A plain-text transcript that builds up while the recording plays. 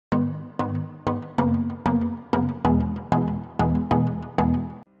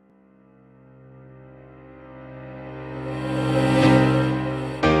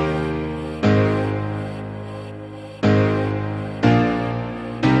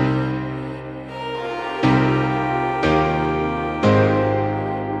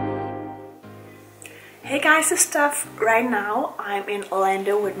This is Steph. Right now I'm in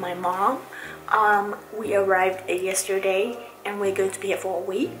Orlando with my mom. We arrived yesterday and we're going to be here for a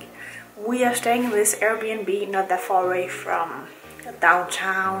week. We are staying in this Airbnb not that far away from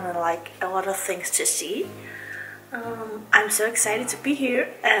downtown and like a lot of things to see. I'm so excited to be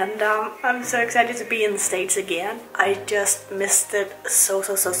here, and I'm so excited to be in the States again. I just missed it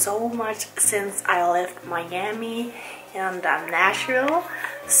so much since I left Miami and Nashville.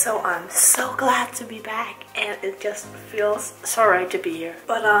 So I'm so glad to be back, and it just feels so right to be here.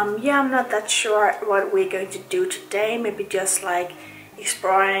 But yeah, I'm not that sure what we're going to do today. Maybe just like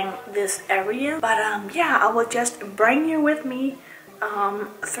exploring this area. But yeah, I will just bring you with me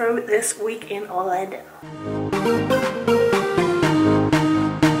through this week in Orlando.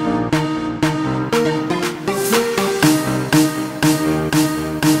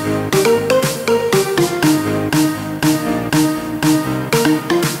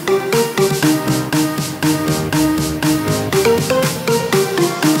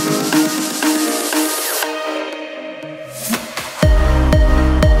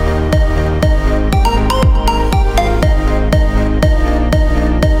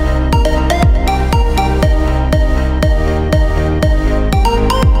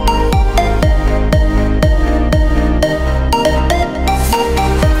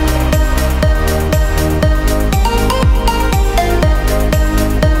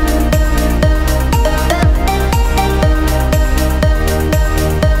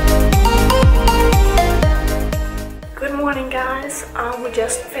 We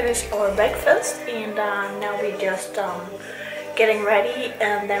just finished our breakfast, and now we're just getting ready,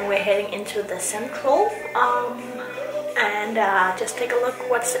 and then we're heading into the Central and just take a look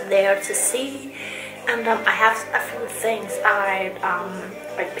what's there to see. And I have a few things I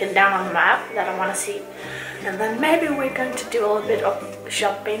pinned down on the map that I want to see, and then maybe we're going to do a little bit of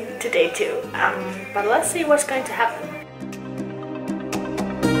shopping today too, but let's see what's going to happen.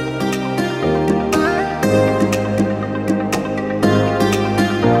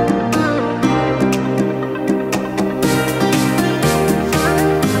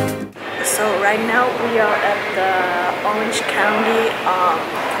 Right now we are at the Orange County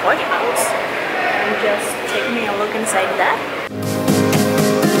courthouse, and just taking a look inside that.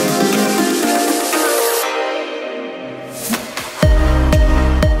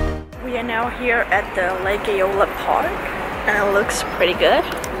 We are now here at the Lake Eola Park, and it looks pretty good.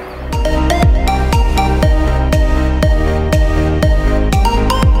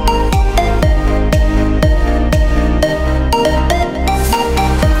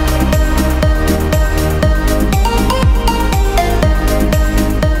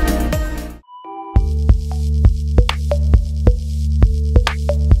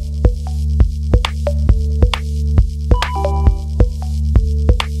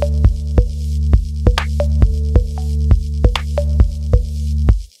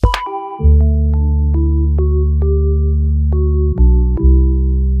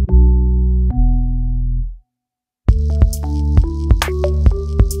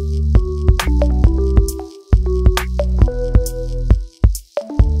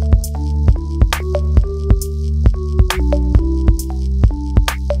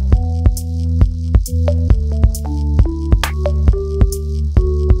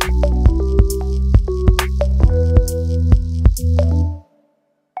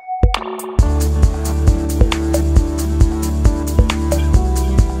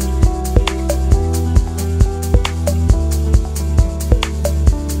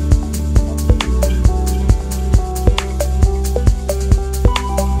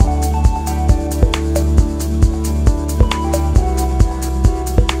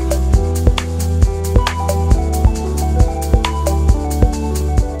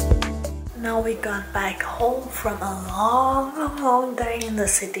 We got back home from a long day in the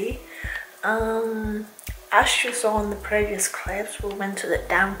city. As you saw in the previous clips, we went to the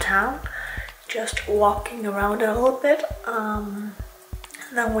downtown, just walking around a little bit.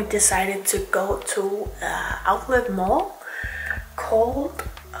 Then we decided to go to outlet mall called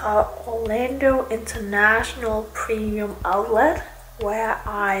Orlando International Premium Outlet, where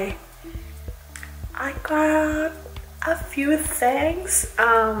I got a few things.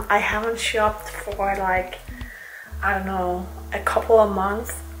 I haven't shopped for like, I don't know, a couple of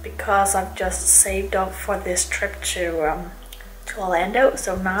months, because I've just saved up for this trip to Orlando.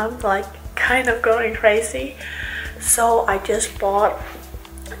 So now I'm like kind of going crazy. So I just bought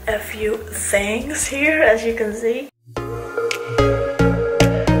a few things here, as you can see.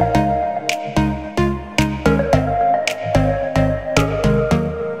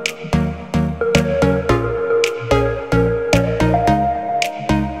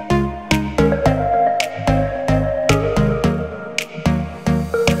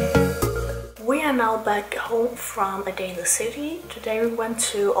 a day in the city. Today we went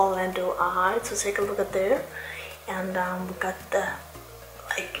to Orlando Eye to take a look at there, and we got the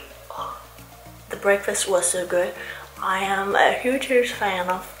breakfast was so good. I am a huge fan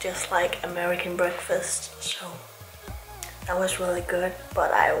of just like American breakfast, so that was really good,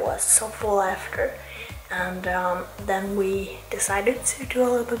 but I was so full after. And then we decided to do a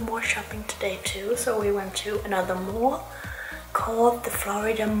little bit more shopping today too, so we went to another mall called the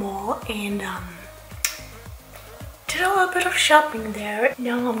Florida Mall and did a little bit of shopping there.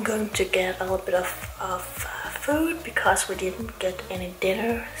 Now I'm going to get a little bit of food because we didn't get any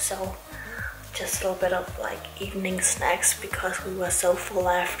dinner, so just a little bit of like evening snacks because we were so full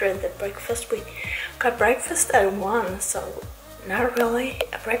after the breakfast. We got breakfast at 1, so not really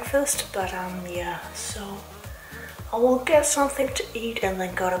a breakfast, but yeah, so I will get something to eat and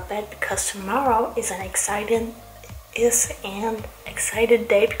then go to bed because tomorrow is an exciting excited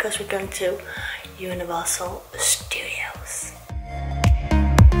day because we're going to Universal Studios.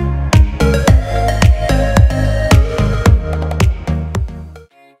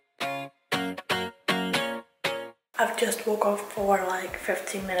 I've just woke up for like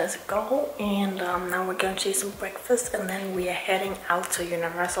 15 minutes ago, and now we're going to eat some breakfast and then we are heading out to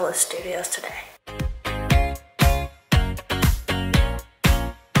Universal Studios today.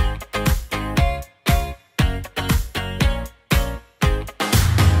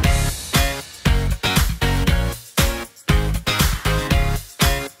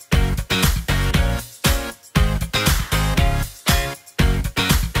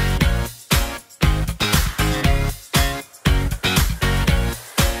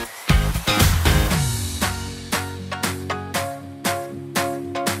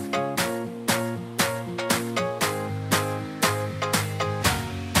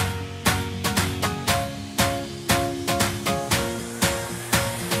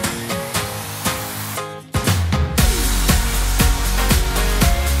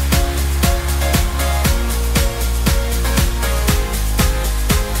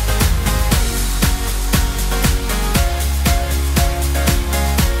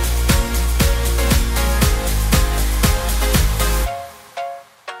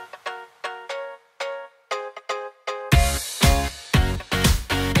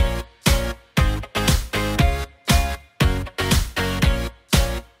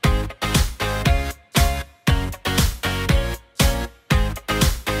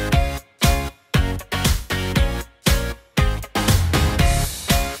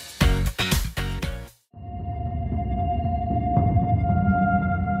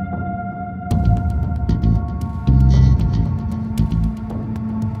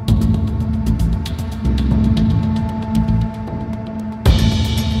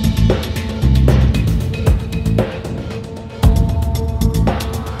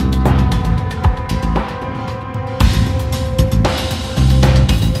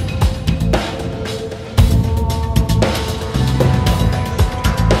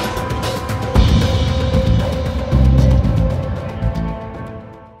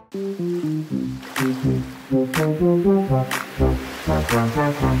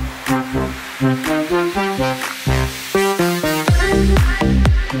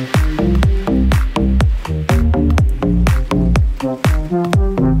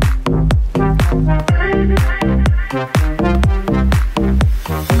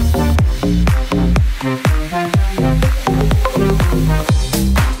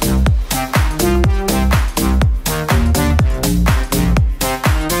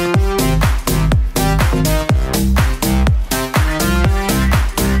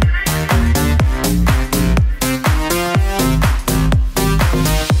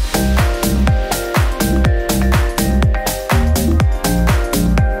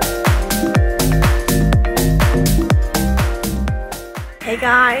 Hey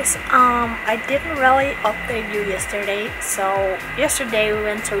guys, I didn't really update you yesterday. So yesterday we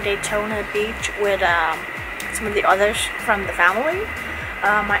went to Daytona Beach with some of the others from the family,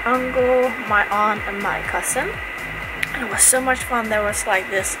 my uncle, my aunt, and my cousin. And it was so much fun. There was like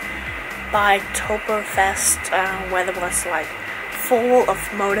this Oktoberfest where there was like full of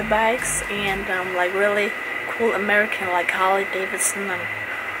motorbikes and like really cool American like Harley Davidson, and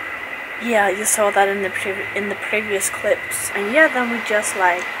yeah, you saw that in the previous clips. And yeah, then we just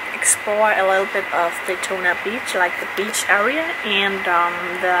like explore a little bit of Daytona Beach, like the beach area, and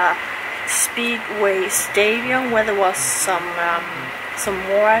the Speedway Stadium where there was some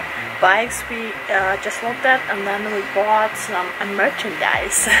more bikes we just looked at, and then we bought some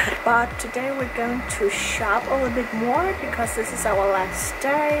merchandise. But today we're going to shop a little bit more because this is our last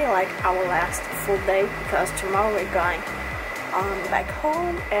day, like our last full day, because tomorrow we're going back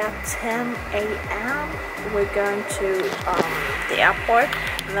home at 10 a.m. We're going to the airport,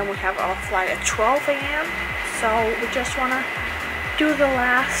 and then we have our flight at 12 a.m. So we just want to do the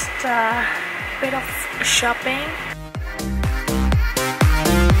last bit of shopping.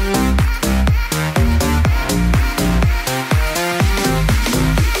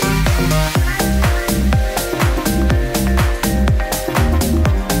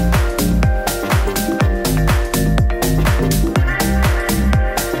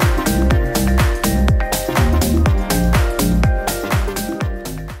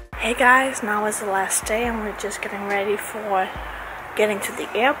 Hey guys, now is the last day and we're just getting ready for getting to the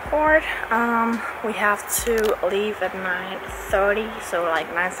airport. We have to leave at 9:30, so like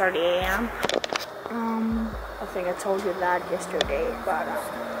 9:30 a.m. I think I told you that yesterday, but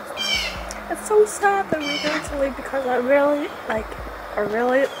it's so sad that we're going to leave because I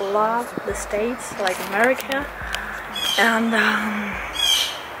really love the States, like America, and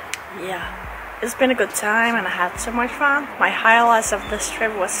yeah. It's been a good time and I had so much fun. My highlights of this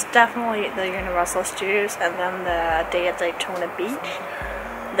trip was definitely the Universal Studios and then the day at Daytona Beach.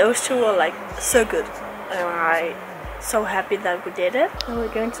 Those two were like so good, and I'm so happy that we did it. And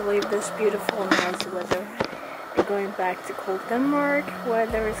we're going to leave this beautiful nice weather and going back to cold Denmark, where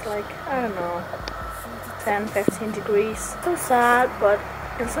there is like, I don't know, 10-15 degrees. So sad, but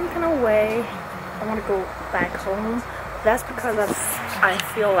in some kind of way I want to go back home. That's because I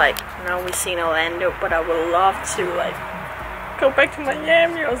feel like, you know, we've seen Orlando, but I would love to like go back to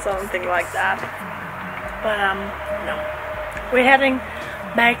Miami or something like that. But no, we're heading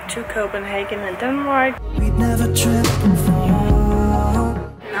back to Copenhagen and Denmark. We'd never trip and fall.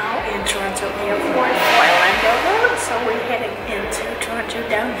 Now in Toronto Airport for Orlando, so we're heading into Toronto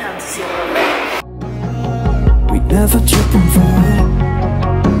downtown to see Orlando. We'd never trip and fall.